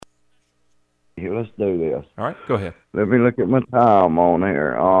let's do this. All right, go ahead. Let me look at my time on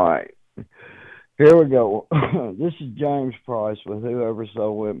here. All right. Here we go. This is James Price with Whoever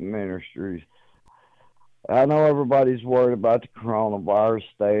So With Ministries. I know everybody's worried about the coronavirus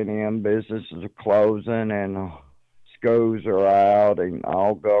staying in, businesses are closing, and schools are out, and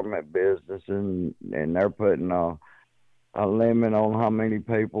all government business, and they're putting a limit on how many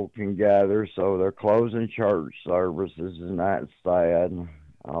people can gather, so they're closing church services, and that's sad.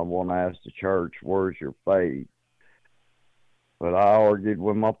 I want to ask the church, where's your faith? But I argued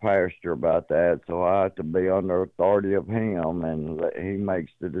with my pastor about that, so I have to be under authority of him, and he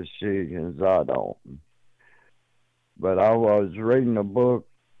makes the decisions. I don't. But I was reading a book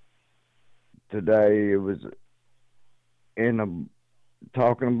today. It was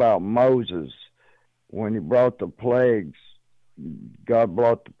talking about Moses when he brought the plagues. God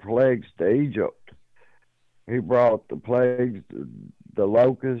brought the plagues to Egypt. He brought the plagues, the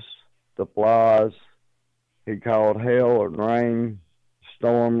locusts, the flies. He called hail and rain,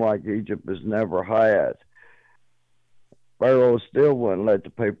 storm like Egypt has never had. Pharaoh still wouldn't let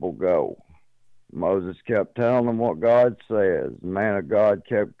the people go. Moses kept telling them what God says. The man of God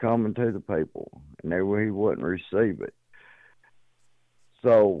kept coming to the people, and he wouldn't receive it.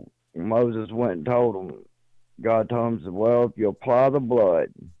 So Moses went and told them, God told him, well, if you apply the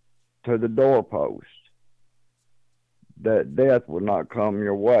blood to the doorpost, that death will not come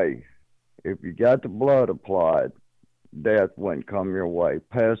your way. If you got the blood applied, death wouldn't come your way.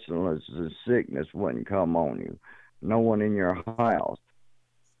 Pestilence and sickness wouldn't come on you. No one in your house.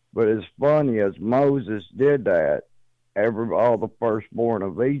 But as funny as Moses did that, all the firstborn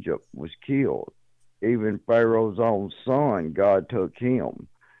of Egypt was killed. Even Pharaoh's own son, God took him.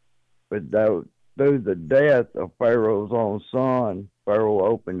 But through the death of Pharaoh's own son, Pharaoh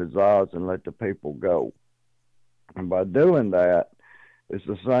opened his eyes and let the people go. And by doing that, it's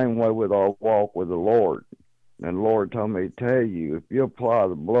the same way with our walk with the Lord. And the Lord told me to tell you, if you apply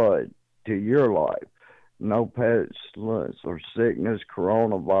the blood to your life, no pestilence or sickness,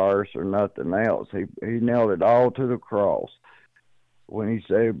 coronavirus, or nothing else. He nailed it all to the cross. When he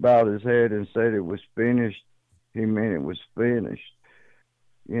said bowed his head and said it was finished, he meant it was finished.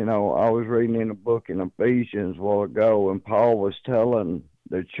 You know, I was reading in a book in Ephesians a while ago, and Paul was telling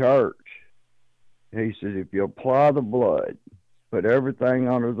the church, he said, if you apply the blood, put everything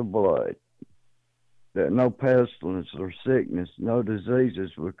under the blood, that no pestilence or sickness, no diseases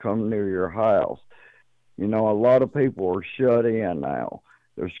would come near your house. You know, a lot of people are shut in now.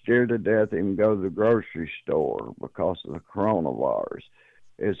 They're scared to death to even go to the grocery store because of the coronavirus.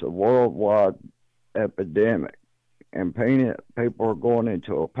 It's a worldwide epidemic, and people are going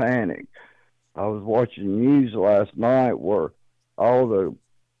into a panic. I was watching news last night where all the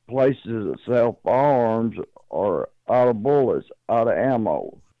places that sell firearms are out of bullets, out of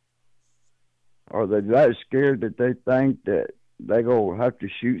ammo. Are they that scared that they think that they're going to have to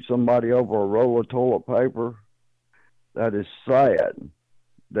shoot somebody over a roll of toilet paper? That is sad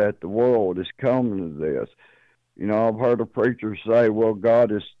that the world is coming to this. You know, I've heard a preacher say, well,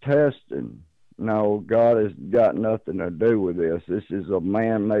 God is testing. No, God has got nothing to do with this. This is a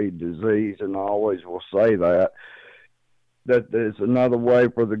man-made disease, and I always will say that there's another way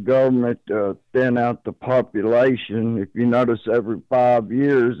for the government to thin out the population. If you notice, every 5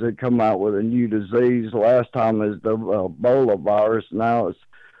 years they come out with a new disease. Last time is the Ebola virus. Now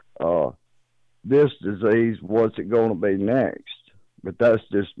it's this disease. What's it going to be next? But that's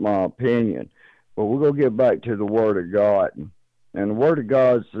just my opinion. But we're going to get back to the Word of God. And the Word of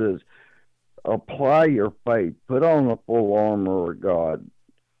God says, apply your faith. Put on the full armor of God.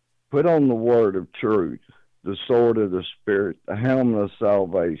 Put on the Word of truth, the sword of the Spirit, the helmet of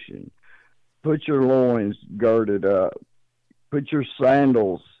salvation. Put your loins girded up. Put your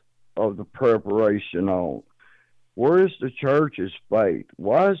sandals of the preparation on. Where is the church's faith?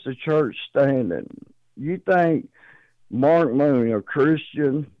 Why is the church standing? You think Mark Mooney, a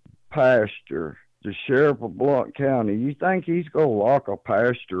Christian pastor, the sheriff of Blount County, you think he's going to lock a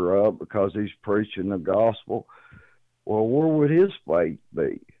pastor up because he's preaching the gospel? Well, where would his faith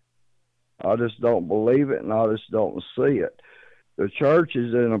be? I just don't believe it, and I just don't see it. The church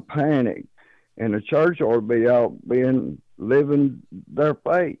is in a panic, and the church ought to be out living their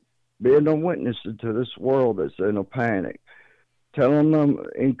faith, being a witness to this world that's in a panic, telling them,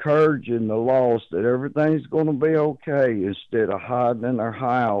 encouraging the lost that everything's going to be okay instead of hiding in their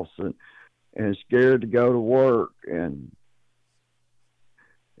house and scared to go to work and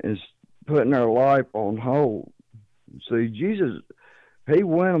putting their life on hold. See, Jesus, he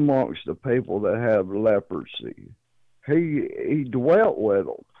went amongst the people that have leprosy. He dwelt with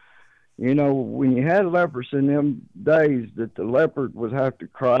them. You know, when you had leprosy in them days, that the leopard would have to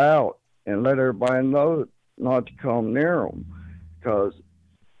cry out and let everybody know not to come near them because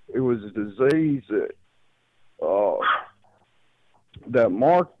it was a disease uh, that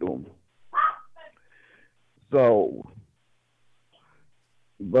marked them. So,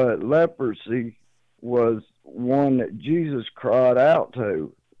 but leprosy was one that Jesus cried out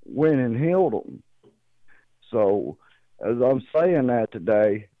to, went and healed them. So, as I'm saying that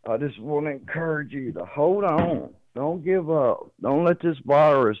today, I just want to encourage you to hold on. Don't give up. Don't let this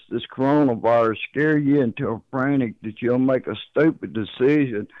virus, this coronavirus, scare you into a frantic that you'll make a stupid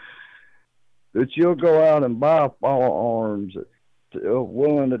decision, that you'll go out and buy firearms,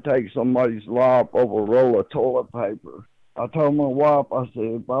 willing to take somebody's life over a roll of toilet paper. I told my wife, I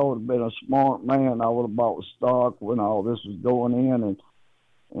said, if I would have been a smart man, I would have bought stock when all this was going in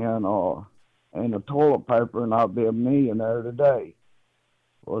and the toilet paper, and I'd be a millionaire today.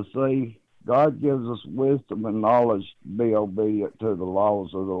 Well, see, God gives us wisdom and knowledge to be obedient to the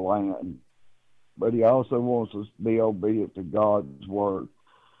laws of the land, but He also wants us to be obedient to God's word.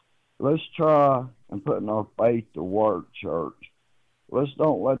 Let's try and put our faith to work, church. Let's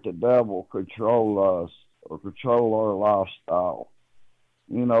don't let the devil control us or control our lifestyle.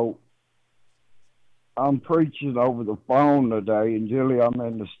 You know, I'm preaching over the phone today, and Julie, I'm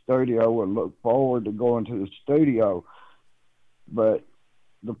in the studio and look forward to going to the studio. But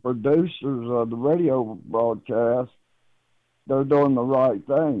the producers of the radio broadcast, they're doing the right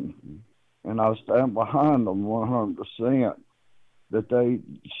thing, and I stand behind them 100%. That they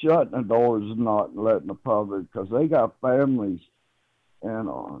shutting the doors and not letting the public, because they got families and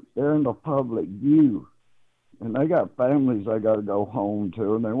they're in the public view, and they got families they got to go home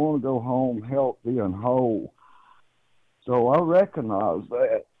to, and they want to go home healthy and whole. So I recognize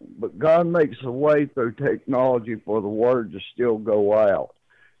that, but God makes a way through technology for the word to still go out.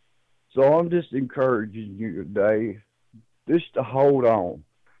 So I'm just encouraging you today just to hold on.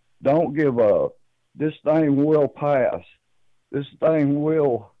 Don't give up. This thing will pass. This thing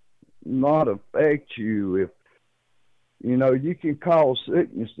will not affect you. If you know, you can cause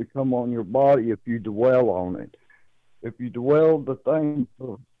sickness to come on your body if you dwell on it. If you dwell the things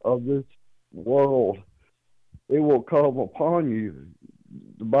of this world, it will come upon you.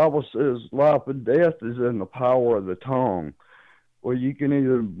 The Bible says life and death is in the power of the tongue. Well, you can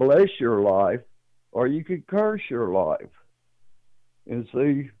either bless your life or you can curse your life. And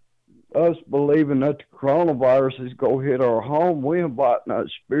see, us believing that the coronavirus is going to hit our home, we invite that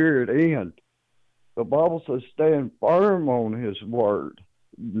spirit in. The Bible says stand firm on His word.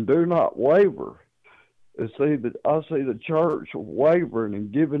 Do not waver. I see the church wavering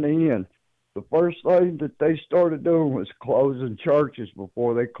and giving in. The first thing that they started doing was closing churches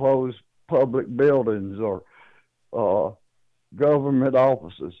before they closed public buildings or government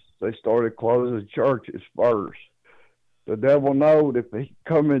offices. They started closing churches first. The devil knowed if he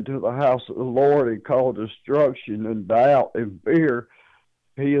come into the house of the Lord and cause destruction and doubt and fear,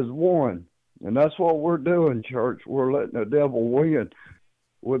 he is won. And that's what we're doing, church. We're letting the devil win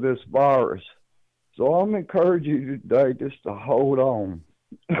with this virus. So I'm encouraging you today just to hold on.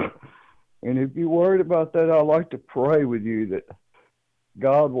 And if you're worried about that, I'd like to pray with you that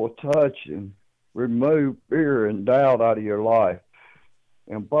God will touch and remove fear and doubt out of your life.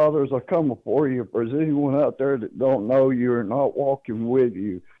 And Father, as I come before you, if there's anyone out there that don't know you or not walking with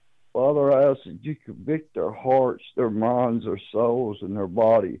you, Father, I ask that you convict their hearts, their minds, their souls, and their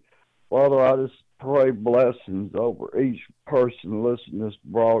body. Father, I just pray blessings over each person listening to this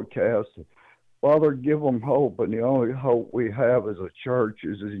broadcast. Father, give them hope, and the only hope we have as a church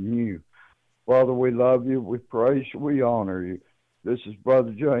is in you. Father, we love you, we praise you, we honor you. This is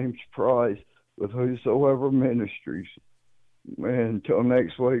Brother James Price with Whosoever Ministries. And until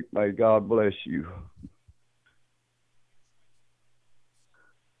next week, may God bless you.